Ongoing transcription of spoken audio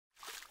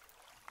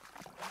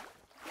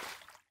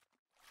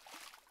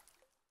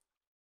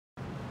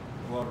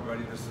Hello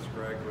everybody, this is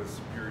Greg with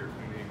Superior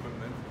Cleaning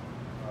Equipment.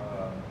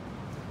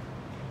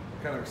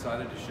 Kind of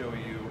excited to show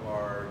you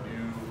our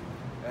new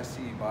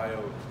SCE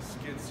BIO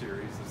Skid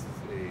series. This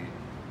is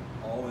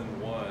a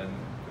all-in-one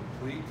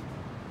complete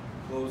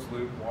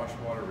closed-loop wash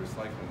water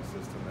recycling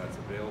system that's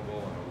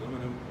available in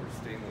aluminum or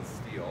stainless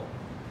steel.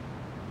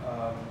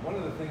 One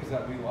of the things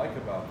that we like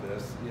about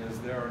this is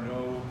there are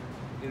no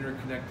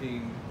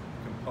interconnecting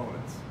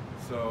components.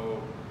 So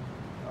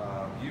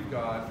you've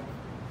got,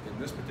 in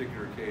this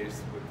particular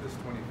case, with this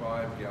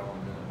 25-gallon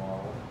minute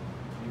model,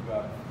 you've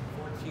got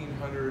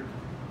 1,400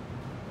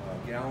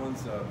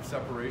 gallons of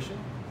separation.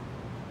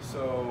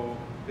 So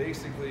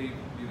basically,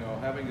 you know,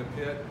 having a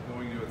pit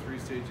going to a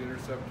three-stage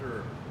interceptor,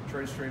 or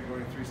trench drain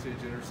going to a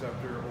three-stage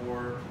interceptor,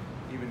 or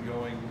even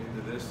going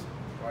into this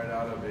right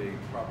out of a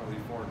properly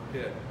formed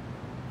pit,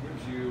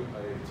 gives you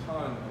a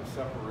ton of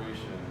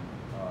separation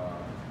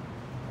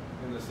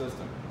in the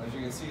system. As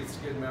you can see, it's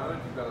skid mounted.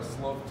 You've got a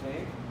slope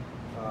tank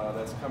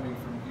that's coming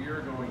from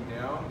here going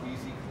down,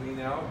 easy clean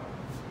out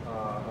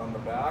on the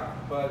back.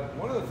 But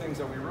one of the things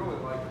that we really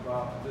like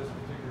about this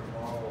particular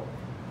model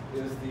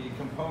is the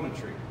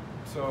componentry.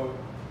 So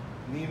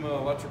NEMA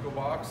electrical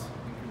box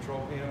and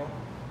control panel,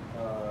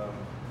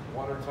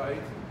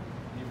 watertight.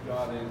 You've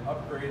got an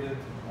upgraded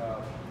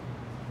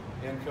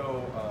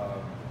Enco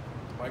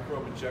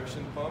microbe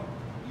injection pump,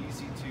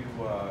 easy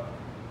to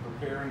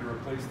repair and to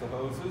replace the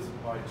hoses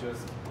by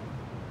just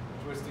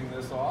twisting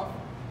this off.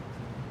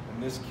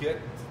 And this kit,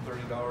 it's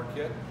a $30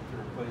 kit to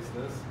replace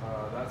this.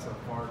 That's a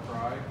far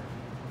cry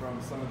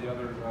from some of the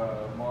other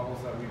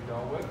models that we've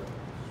dealt with.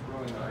 It's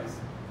really nice.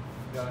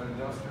 You've got an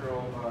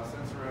industrial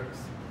SensorX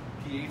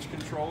pH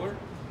controller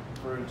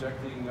for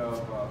injecting of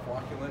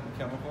flocculant and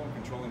chemical and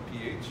controlling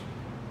pH.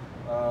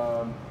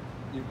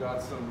 You've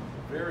got some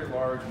very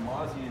large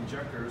Mozzie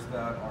injectors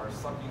that are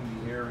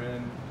sucking the air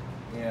in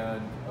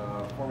and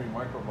forming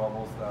micro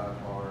bubbles that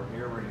are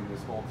aerating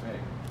this whole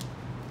tank.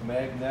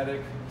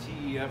 Magnetic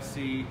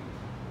TEFC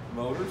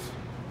motors.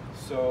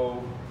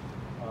 So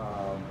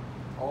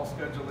all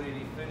Schedule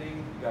 80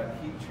 fitting. You got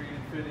heat treated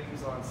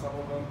fittings on some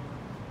of them.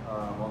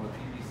 On the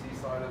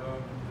PVC side of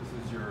them,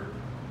 this is your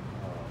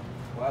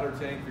bladder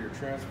tank for your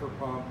transfer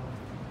pump.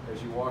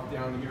 As you walk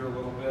down here a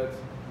little bit,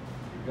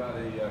 you've got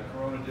a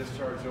Corona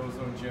discharge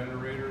ozone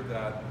generator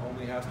that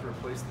only has to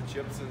replace the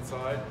chips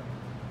inside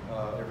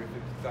every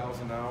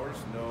 50,000 hours,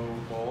 no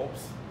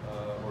bulbs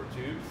or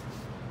tubes.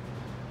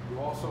 You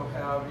also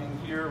have in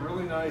here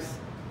really nice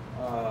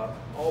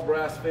all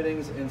brass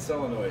fittings and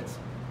solenoids.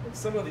 And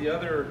some of the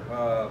other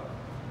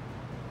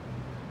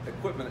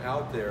equipment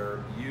out there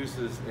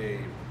uses a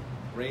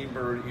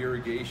Rainbird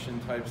irrigation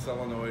type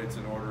solenoids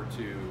in order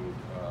to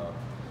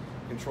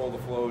control the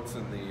floats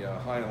and the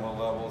high and low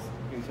levels.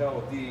 You can tell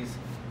with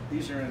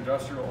these are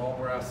industrial all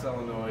brass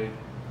solenoid,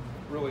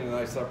 really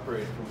nice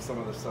upgrade from some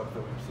of the stuff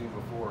that we've seen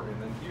before.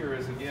 And then here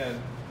is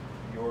again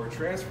your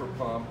transfer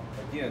pump,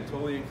 again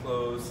totally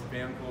enclosed,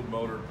 fan cooled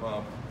motor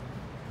pump.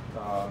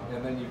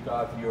 And then you've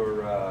got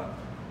your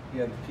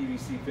again,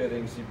 PVC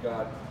fittings, you've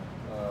got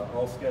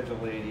all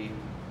Schedule 80.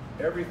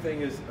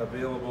 Everything is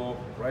available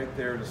right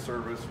there to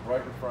service,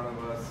 right in front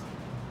of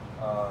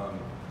us.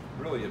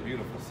 Really a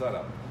beautiful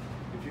setup.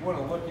 If you want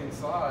to look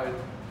inside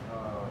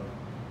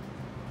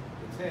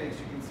the tanks,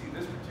 you can see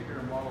this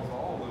particular model is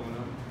all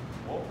aluminum,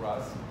 won't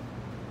rust.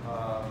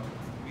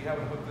 We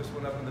haven't hooked this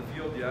one up in the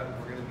field yet.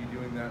 We're going to be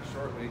doing that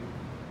shortly.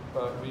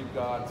 But we've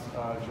got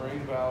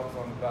drain valves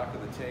on the back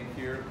of the tank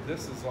here.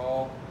 This is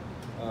all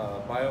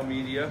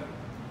biomedia,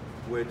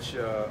 which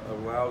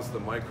allows the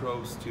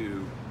microbes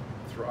to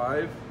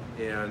thrive,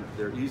 and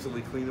they're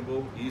easily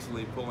cleanable,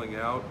 easily pulling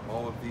out.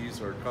 All of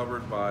these are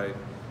covered by,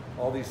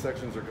 all these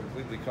sections are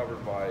completely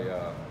covered by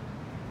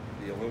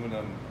the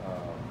aluminum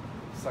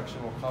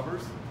sectional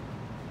covers.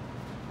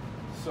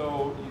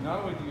 So not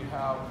only do you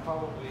have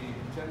probably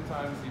 10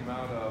 times the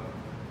amount of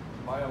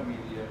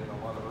biomedia in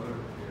a lot of other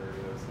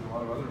areas, and a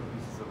lot of other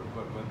pieces of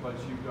equipment, but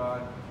you've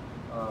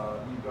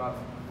got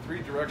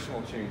three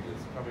directional changes,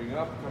 coming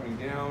up, coming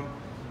down,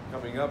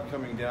 coming up,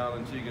 coming down,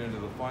 until you get into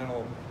the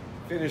final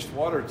finished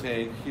water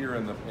tank here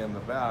in the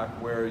back,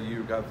 where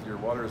you got your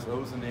water is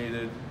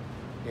ozonated,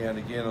 and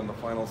again on the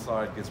final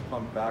side gets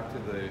pumped back to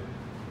the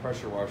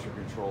pressure washer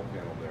control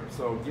panel there.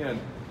 So again,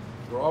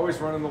 we're always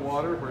running the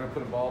water. We're going to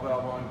put a ball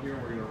valve on here.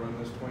 We're going to run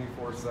this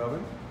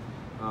 24/7.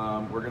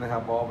 We're going to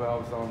have ball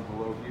valves on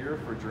below here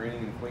for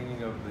draining and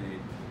cleaning of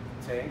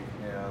the tank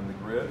and the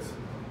grids.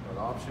 An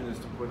option is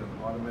to put an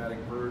automatic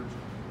purge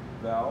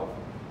valve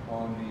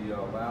on the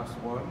last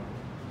one.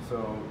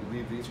 So you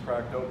leave these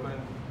cracked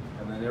open,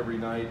 and then every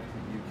night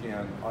you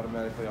can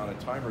automatically on a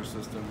timer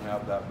system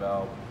have that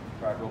valve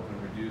crack open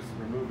and reduce,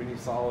 remove any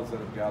solids that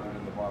have gathered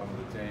in the bottom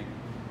of the tank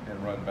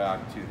and run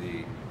back to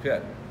the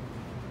pit.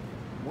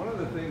 One of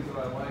the things that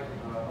I like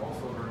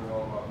also very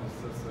well about this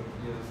system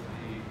is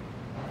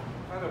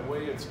the kind of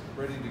way it's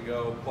ready to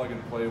go plug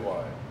and play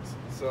wise.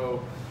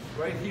 So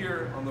right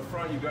here on the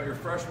front you've got your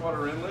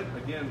freshwater inlet,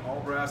 again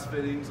all brass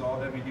fittings, all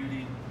heavy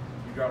duty.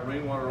 You've got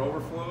rainwater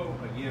overflow,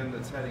 again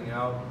that's heading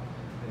out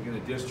and you're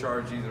going to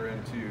discharge either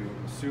into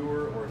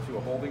sewer or to a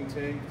holding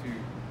tank to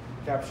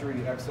capture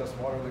any excess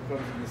water that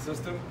comes in the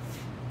system.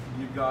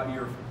 You've got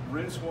your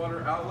rinse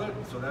water outlet,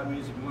 so that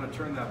means if you want to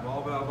turn that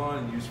ball valve on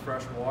and use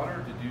fresh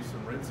water to do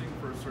some rinsing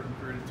for a certain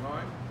period of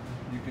time,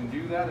 you can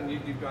do that, and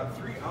you've got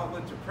 3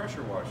 outlet to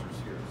pressure washers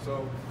here.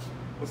 So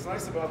what's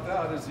nice about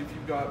that is if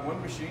you've got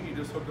one machine, you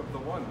just hook up the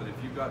one, but if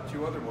you've got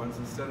 2 other ones,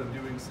 instead of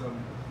doing some,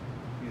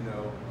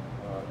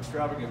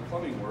 extravagant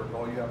plumbing work,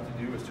 all you have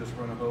to do is just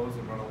run a hose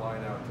and run a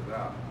line out to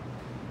that.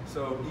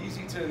 So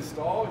easy to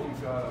install.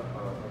 You've got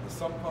the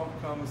sump pump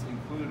comes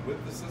included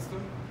with the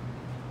system.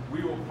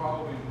 We will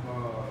probably,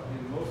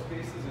 in most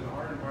cases in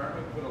our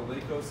environment, put a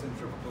LACO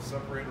centrifugal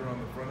separator on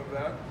the front of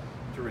that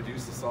to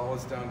reduce the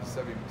solids down to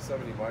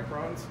 70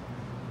 microns.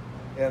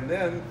 And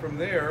then from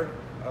there,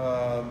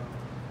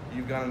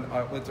 you've got an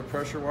outlet to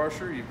pressure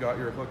washer, you've got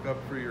your hookup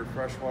for your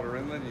freshwater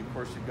inlet, and of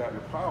course you've got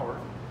your power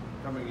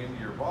coming into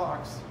your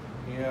box,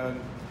 and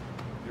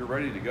you're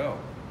ready to go.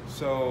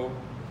 So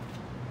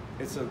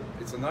it's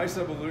a nice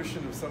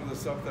evolution of some of the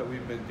stuff that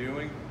we've been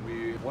doing.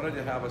 We wanted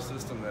to have a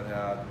system that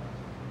had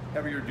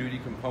heavier duty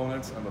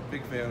components. I'm a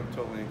big fan of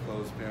totally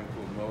enclosed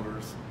fan-cooled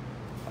motors.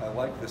 I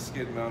like the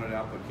skid mounted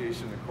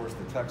application. Of course,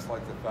 the techs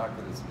like the fact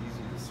that it's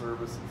easy to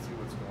service and see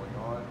what's going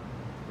on.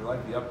 We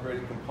like the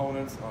upgraded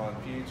components on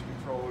pH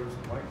controllers,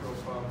 micro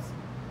pumps,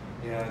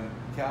 and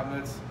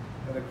cabinets.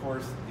 And of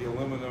course, the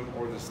aluminum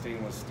or the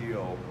stainless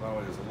steel. Not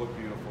only does it look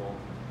beautiful,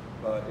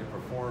 but it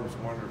performs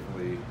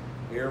wonderfully,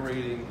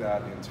 aerating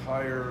that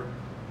entire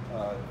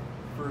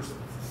first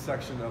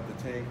section of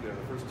the tank there,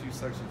 the first 2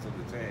 sections of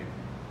the tank.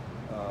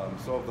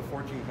 So of the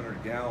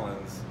 1,400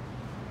 gallons,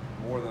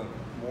 more than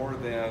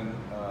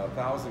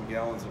 1,000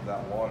 gallons of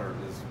that water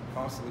is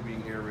constantly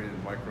being aerated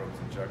and microbes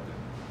injected.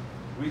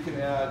 We can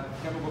add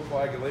chemical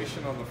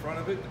coagulation on the front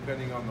of it,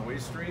 depending on the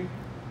waste stream.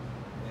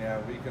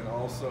 And we can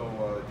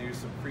also do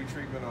some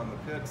pre-treatment on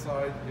the pit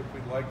side if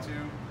we'd like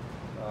to,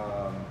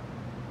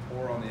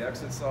 or on the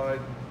exit side,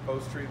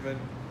 post-treatment.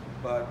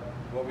 But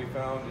what we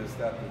found is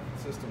that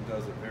the system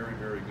does a very,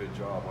 very good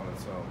job on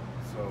its own.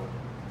 So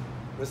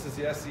this is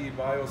the SCE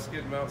BIO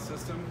Skid Mount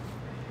System.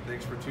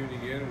 Thanks for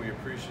tuning in. We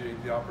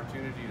appreciate the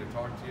opportunity to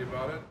talk to you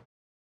about it.